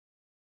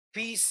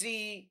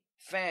PC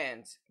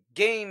fans,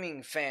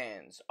 gaming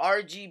fans,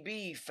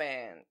 RGB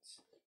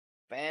fans,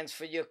 fans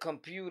for your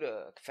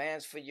computer,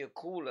 fans for your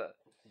cooler.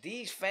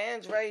 These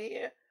fans right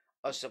here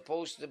are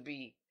supposed to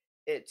be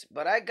it.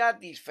 But I got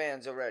these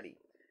fans already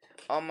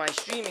on my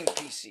streaming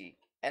PC.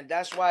 And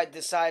that's why I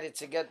decided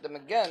to get them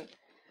again.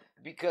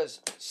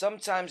 Because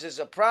sometimes there's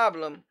a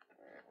problem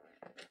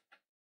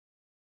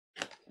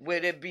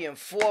with it being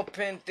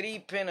 4-pin,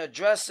 3-pin,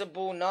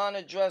 addressable,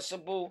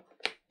 non-addressable,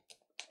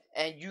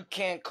 and you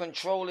can't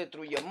control it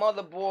through your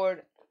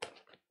motherboard.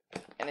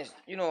 And it's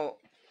the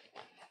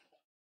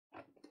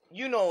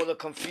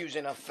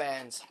confusion of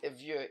fans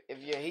if you're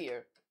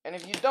here. And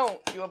if you don't,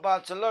 you're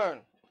about to learn.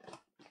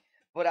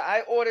 But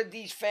I ordered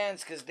these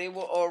fans because they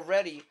were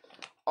already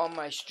on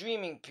my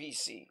streaming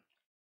PC.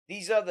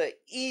 These are the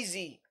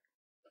EZDIY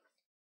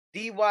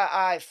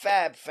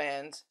FAB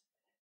fans.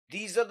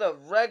 These are the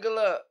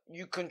regular,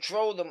 you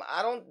control them.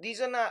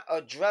 These are not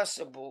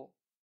addressable,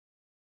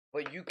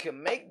 but you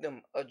can make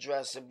them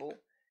addressable.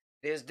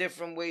 There's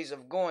different ways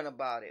of going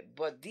about it.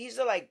 But these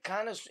are like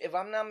kind of, if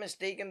I'm not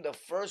mistaken, the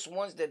first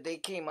ones that they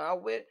came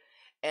out with.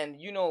 And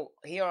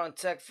here on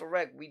Tech for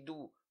Rec, we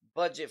do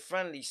budget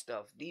friendly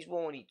stuff. These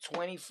were only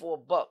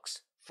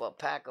 $24 for a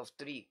pack of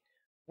 3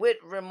 with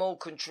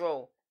remote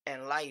control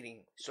and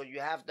lighting. So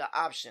you have the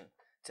option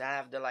to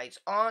have the lights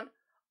on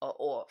or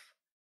off.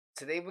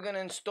 Today we're going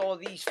to install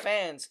these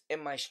fans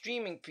in my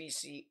streaming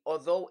PC,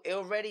 although it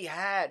already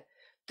had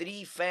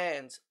 3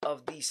 fans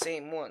of these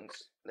same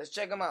ones. Let's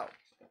check them out.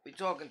 We're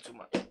talking too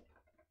much.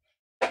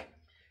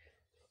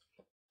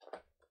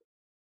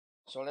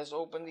 So let's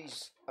open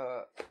these,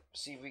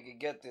 see if we can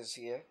get this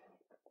here.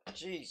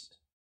 Jeez.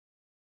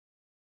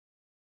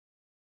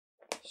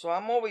 So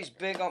I'm always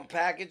big on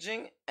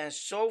packaging, and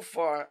so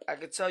far I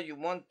can tell you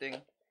one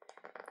thing.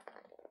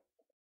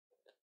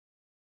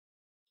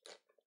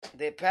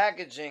 Their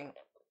packaging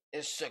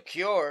is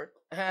secure.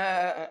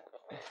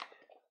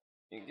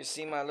 You can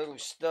see my little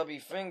stubby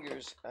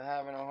fingers are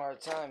having a hard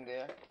time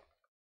there.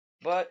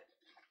 But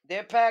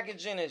their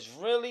packaging is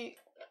really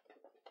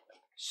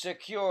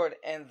secured,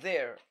 and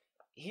there.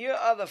 Here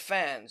are the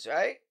fans,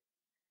 right?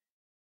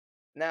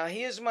 Now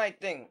here's my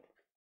thing.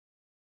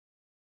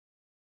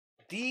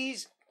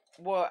 These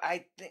were,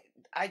 I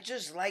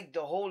just like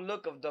the whole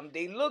look of them.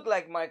 They look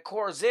like my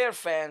Corsair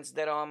fans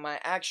that are on my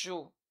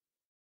actual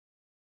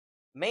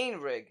main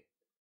rig.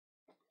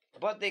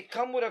 But they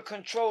come with a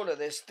controller.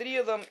 There's 3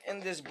 of them in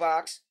this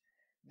box.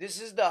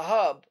 This is the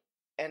hub,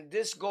 and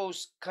this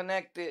goes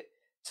connected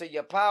to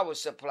your power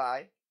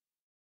supply.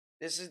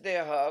 This is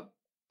their hub,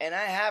 and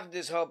I have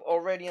this hub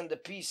already in the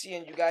PC,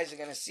 and you guys are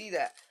going to see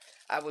that.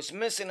 I was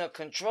missing a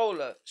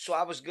controller, so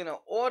I was going to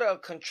order a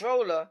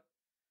controller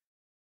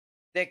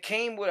that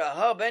came with a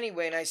hub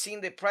anyway, and I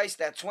seen they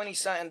priced at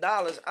 $20-something.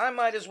 I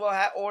might as well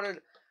have ordered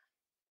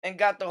and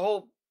got the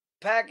whole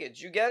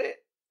package. You get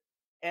it?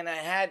 And I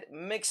had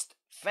mixed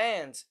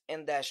fans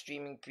in that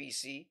streaming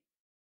PC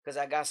because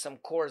I got some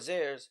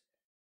Corsairs,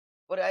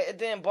 but it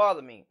didn't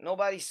bother me.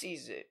 Nobody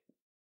sees it.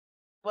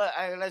 But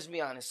let's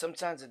be honest,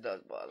 sometimes it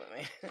does bother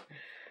me.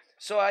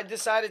 So I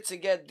decided to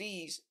get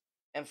these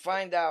and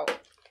find out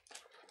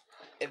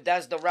if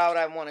that's the route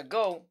I want to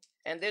go.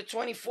 And they're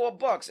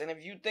 $24. And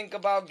if you think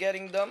about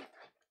getting them,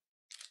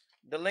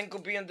 the link will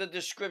be in the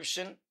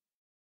description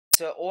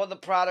to all the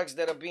products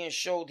that are being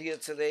showed here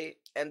today.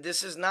 And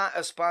this is not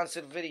a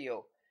sponsored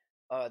video.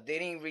 They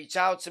didn't reach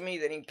out to me.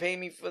 They didn't pay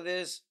me for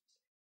this.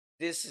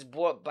 This is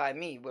bought by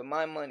me with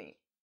my money.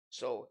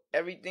 So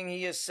everything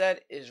he has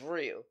said is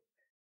real.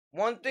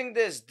 One thing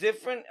that's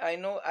different,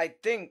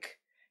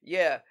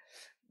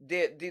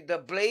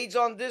 the blades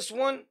on this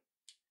one,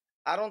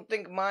 I don't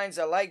think mines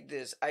are like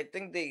this. I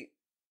think they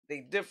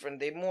different.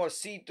 They more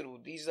see-through.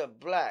 These are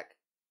black,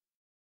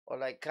 or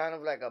like kind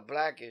of like a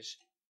blackish.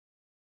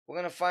 We're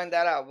gonna find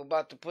that out. We're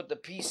about to put the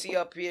PC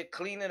up here,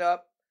 clean it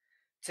up,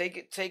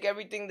 take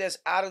everything that's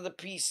out of the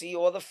PC,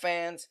 all the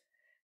fans,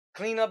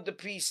 clean up the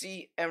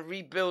PC, and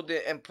rebuild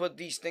it and put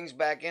these things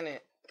back in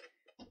it.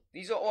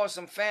 These are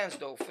awesome fans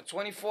though. For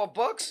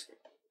 $24,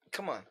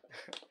 come on.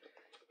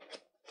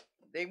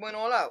 They went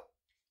all out.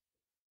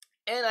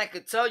 And I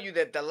could tell you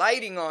that the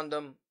lighting on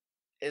them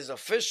is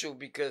official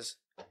because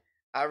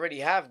I already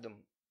have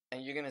them.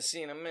 And you're going to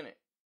see in a minute.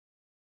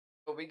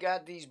 So we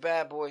got these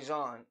bad boys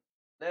on.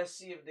 Let's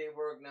see if they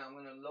work now. I'm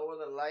going to lower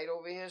the light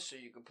over here so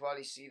you can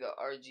probably see the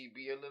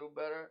RGB a little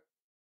better.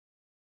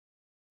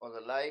 Or the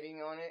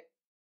lighting on it.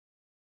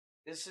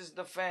 This is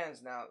the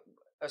fans now.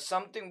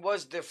 Something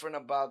was different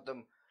about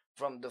them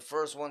from the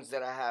first ones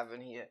that I have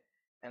in here.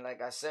 And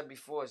like I said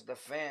before, it's the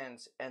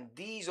fans. And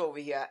these over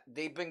here,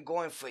 they've been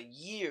going for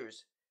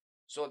years.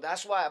 So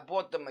that's why I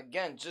bought them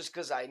again. Just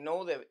because I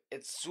know that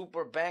it's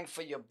super bang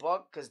for your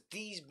buck. Because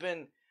these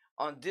been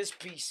on this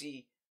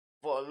PC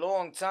for a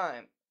long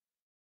time.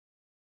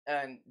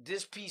 And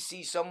this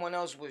PC, someone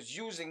else was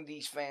using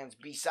these fans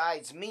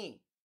besides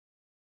me.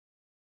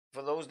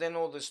 For those that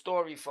know the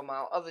story from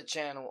our other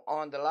channel,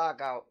 On the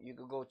Lockout, you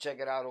could go check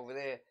it out over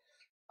there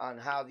on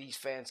how these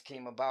fans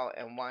came about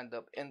and wind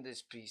up in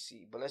this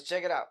PC. But let's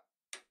check it out.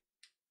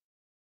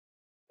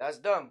 That's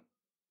dumb.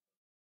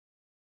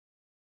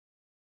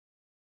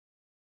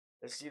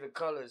 Let's see the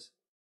colors.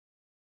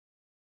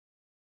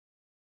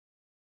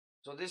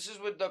 So this is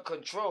with the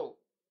control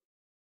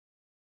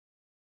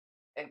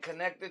and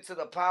connected to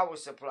the power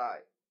supply.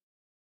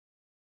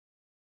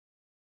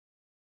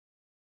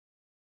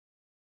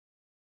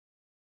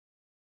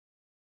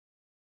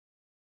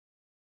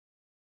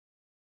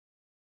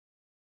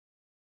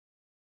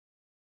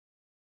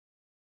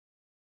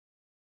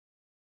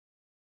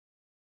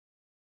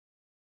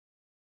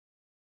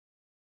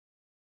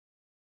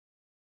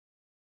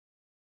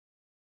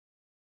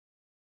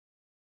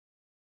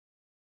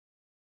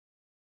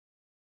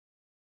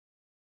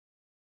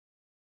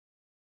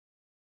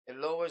 It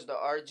lowers the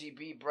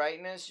RGB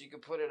brightness. You can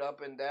put it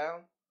up and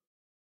down.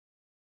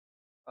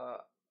 Uh,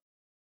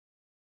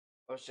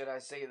 or should I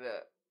say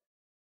that?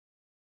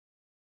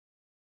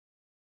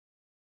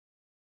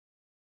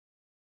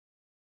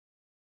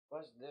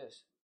 What's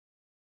this?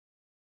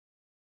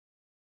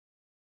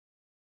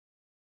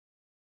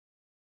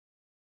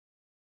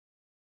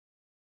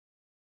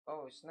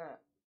 Oh, it's not.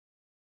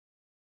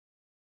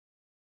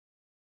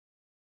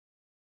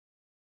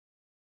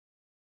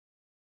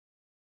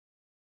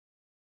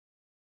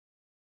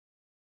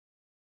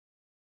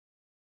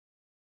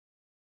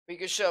 We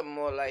can shut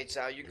more lights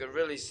out. You can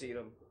really see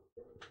them.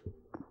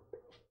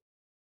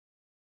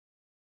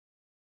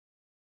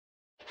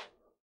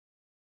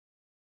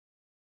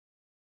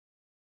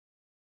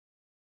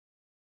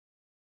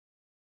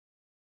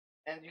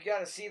 And you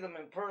gotta see them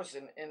in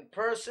person. In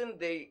person,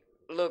 they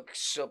look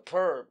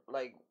superb.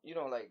 Like, you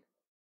know, like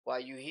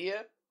while you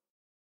here,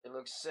 it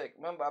looks sick.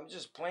 Remember, I'm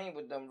just playing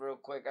with them real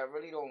quick. I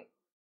really don't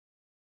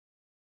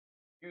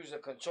use a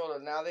controller.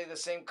 Now they're the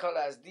same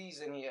color as these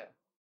in here.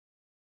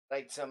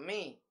 Like to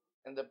me,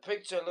 and the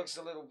picture looks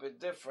a little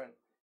bit different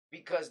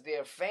because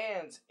their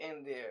fans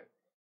in there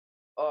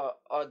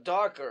are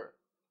darker.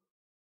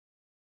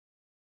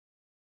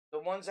 The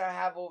ones I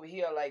have over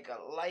here are like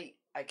a light.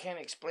 I can't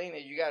explain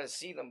it. You gotta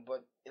see them,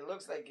 but it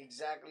looks like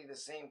exactly the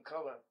same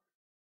color,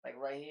 like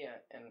right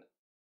here. And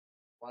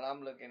while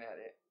I'm looking at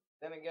it,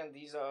 then again,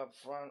 these are up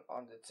front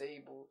on the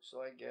table,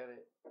 so I get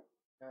it,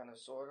 kind of,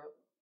 sort of,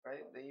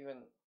 right? They even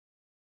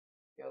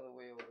the other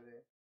way over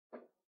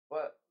there,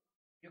 but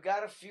you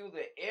gotta feel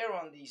the air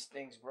on these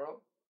things,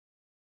 bro.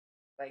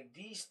 Like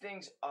these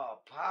things are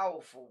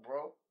powerful,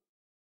 bro.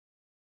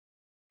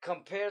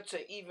 Compared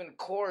to even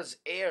Core's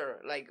air,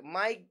 like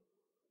my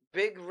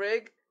big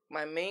rig,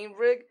 my main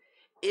rig,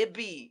 it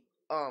be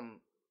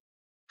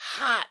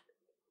hot,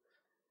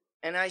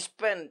 and I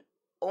spend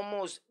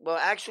almost, well,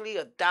 actually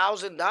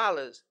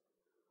 $1,000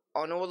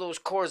 on all those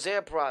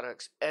Corsair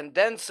products and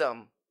then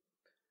some.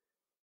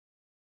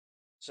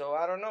 So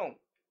I don't know.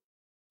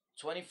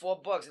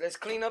 24 bucks. Let's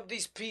clean up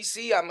these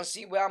PC. I'm gonna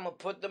see where I'm gonna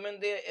put them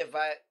in there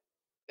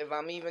if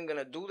I'm even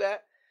gonna do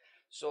that.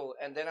 So,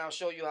 and then I'll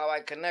show you how I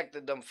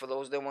connected them for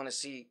those that want to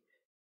see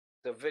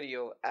the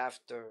video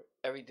after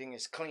everything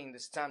is cleaned.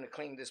 It's time to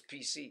clean this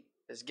PC.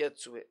 Let's get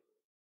to it.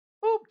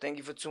 Boop. Thank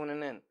you for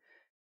tuning in.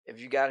 If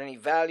you got any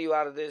value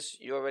out of this,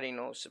 you already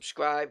know.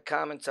 Subscribe,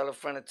 comment, tell a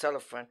friend, and tell a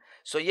friend.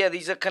 So yeah,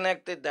 these are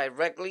connected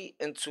directly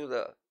into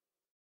the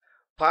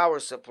power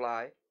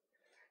supply.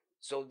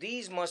 So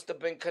these must have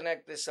been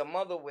connected some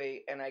other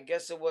way, and I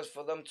guess it was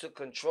for them to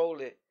control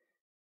it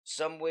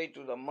some way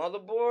through the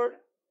motherboard.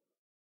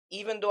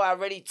 Even though I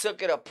already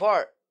took it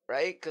apart,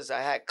 right? Because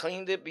I had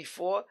cleaned it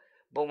before.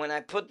 But when I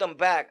put them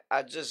back,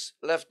 I just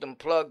left them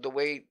plugged the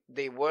way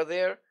they were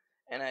there.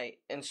 And I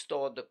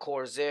installed the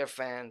Corsair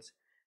fans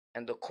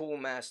and the Cool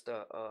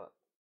Master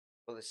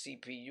for the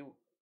CPU.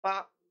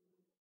 Pop.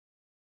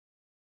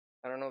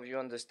 I don't know if you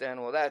understand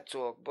all that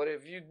talk. But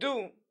if you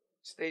do,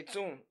 stay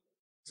tuned.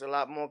 There's a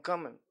lot more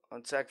coming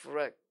on Tech for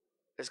Rec.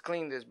 Let's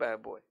clean this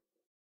bad boy.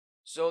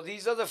 So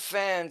these are the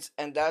fans,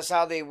 and that's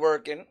how they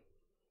working.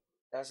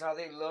 That's how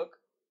they look.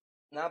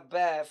 Not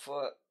bad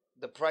for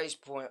the price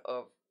point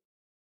of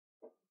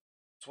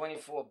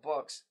 24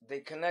 bucks. They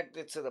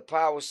connected to the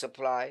power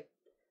supply.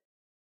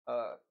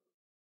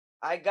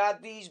 I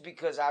got these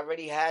because I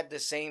already had the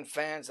same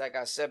fans, like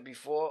I said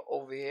before,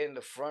 over here in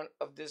the front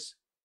of this.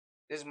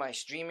 This is my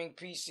streaming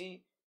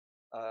PC.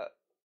 It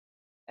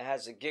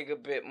has a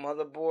gigabit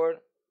motherboard,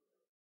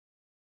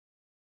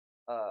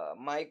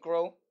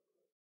 micro,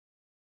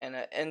 and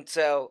an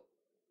Intel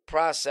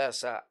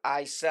processor,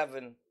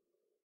 i7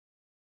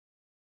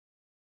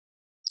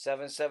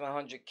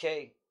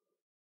 7700K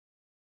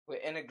with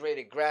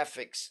integrated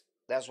graphics.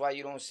 That's why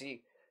you don't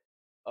see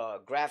a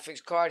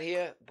graphics card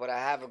here, but I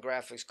have a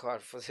graphics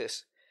card for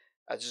this.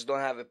 I just don't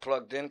have it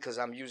plugged in because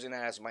I'm using it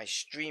as my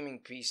streaming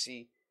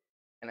PC,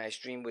 and I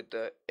stream with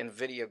the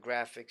NVIDIA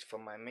graphics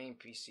from my main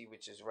PC,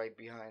 which is right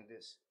behind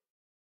this.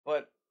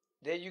 But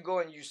there you go,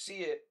 and you see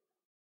it.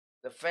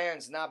 The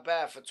fans, not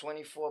bad for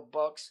 24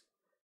 bucks.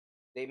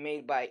 They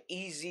made by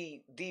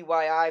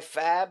EZDIY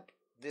FAB.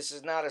 This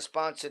is not a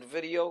sponsored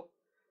video.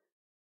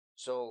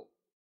 So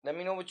let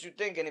me know what you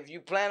think. And if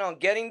you plan on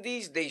getting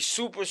these, they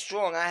super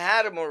strong. I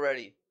had them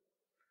already.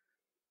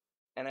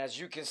 And as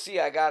you can see,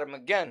 I got them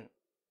again.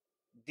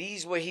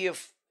 These were here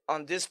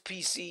on this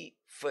PC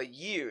for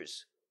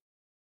years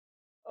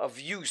of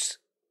use.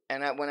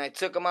 And when I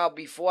took them out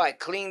before, I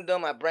cleaned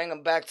them. I bring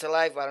them back to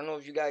life. I don't know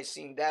if you guys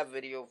seen that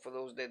video for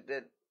those that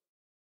did.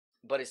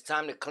 But it's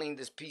time to clean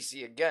this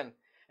PC again.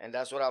 And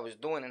that's what I was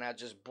doing. And I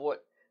just bought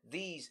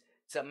these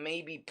to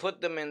maybe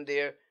put them in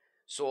there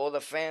so all the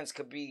fans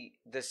could be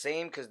the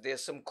same, because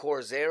there's some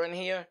Corsair in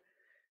here.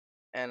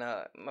 And,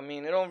 I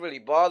mean, it don't really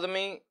bother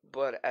me.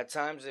 But at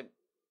times it,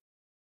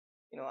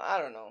 I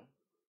don't know.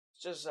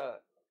 It's just,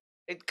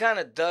 it kind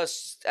of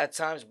does at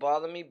times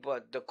bother me,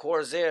 but the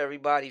Corsair,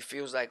 everybody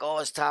feels like, oh,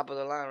 it's top of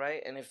the line,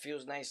 right? And it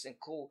feels nice and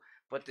cool.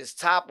 But this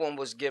top one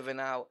was given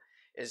out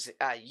is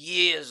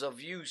years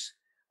of use,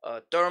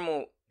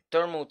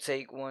 thermal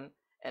take one,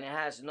 and it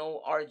has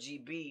no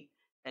RGB.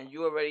 And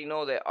you already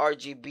know that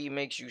RGB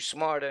makes you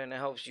smarter and it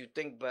helps you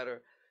think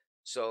better.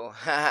 So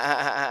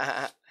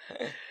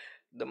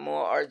the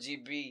more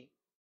RGB,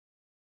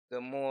 the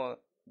more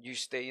you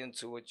stay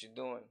into what you're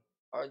doing.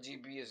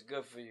 RGB is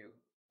good for you.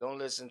 Don't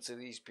listen to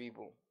these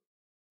people.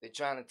 They're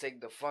trying to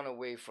take the fun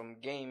away from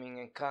gaming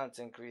and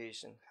content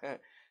creation.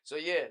 So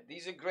yeah,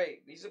 these are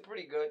great. These are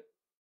pretty good.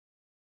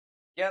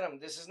 Get them.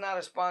 This is not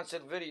a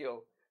sponsored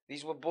video.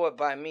 These were bought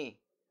by me.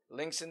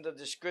 Links in the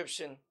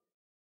description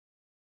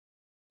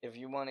if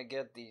you want to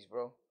get these,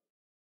 bro.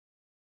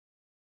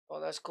 Oh,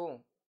 that's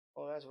cool.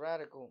 Oh, that's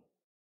radical.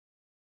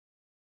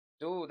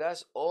 Dude,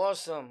 that's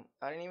awesome.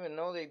 I didn't even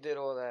know they did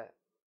all that.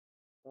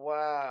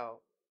 Wow.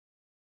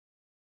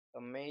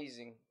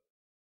 Amazing.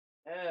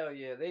 Hell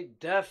yeah, they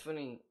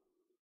definitely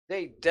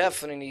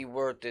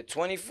worth it.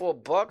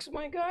 $24,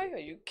 my guy? Are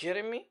you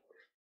kidding me?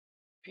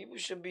 People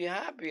should be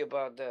happy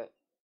about that.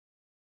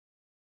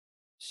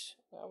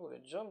 I would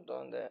have jumped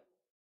on that.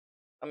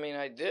 I mean,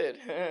 I did.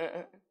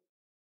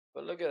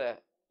 But look at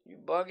that. You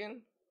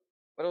bugging?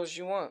 What else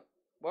you want?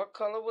 What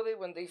color were they?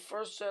 When they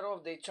first set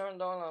off, they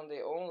turned on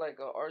their own like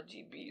a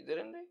RGB,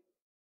 didn't they?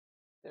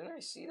 Didn't I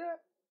see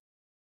that?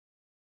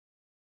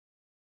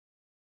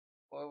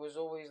 Or it was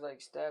always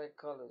like static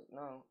colors?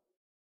 No.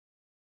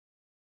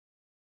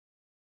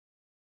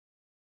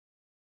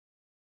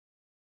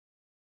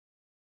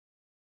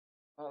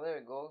 Oh, there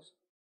it goes.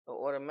 The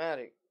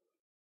automatic.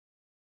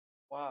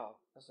 Wow,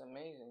 that's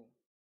amazing.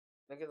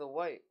 Look at the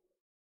white.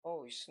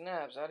 Holy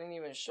snaps, I didn't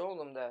even show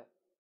them that.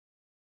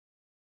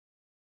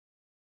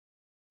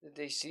 Did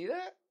they see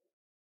that?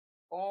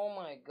 Oh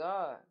my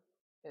god.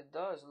 It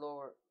does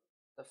lower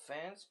the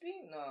fan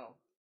speed? No.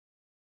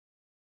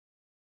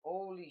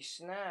 Holy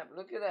snap,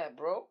 look at that,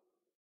 bro.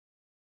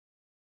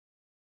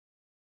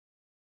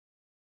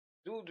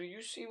 Dude, do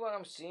you see what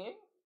I'm seeing?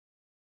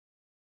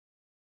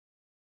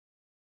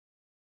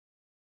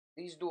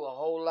 These do a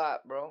whole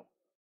lot, bro.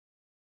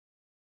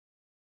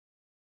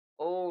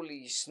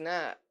 Holy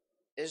snap.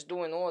 It's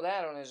doing all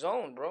that on his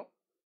own, bro.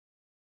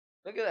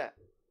 Look at that.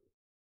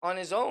 On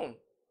his own.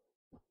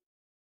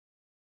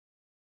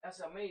 That's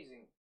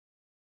amazing.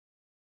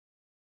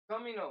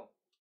 Camino.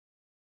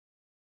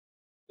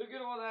 Look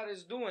at all that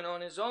it's doing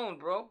on his own,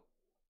 bro.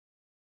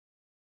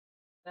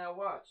 Now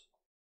watch.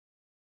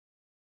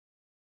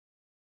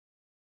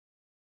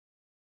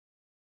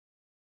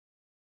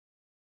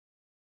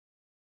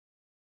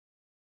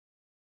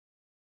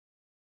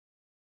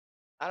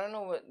 I don't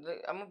know what.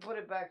 I'm gonna put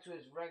it back to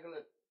its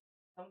regular.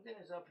 Something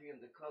is up here in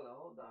the color.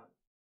 Hold on.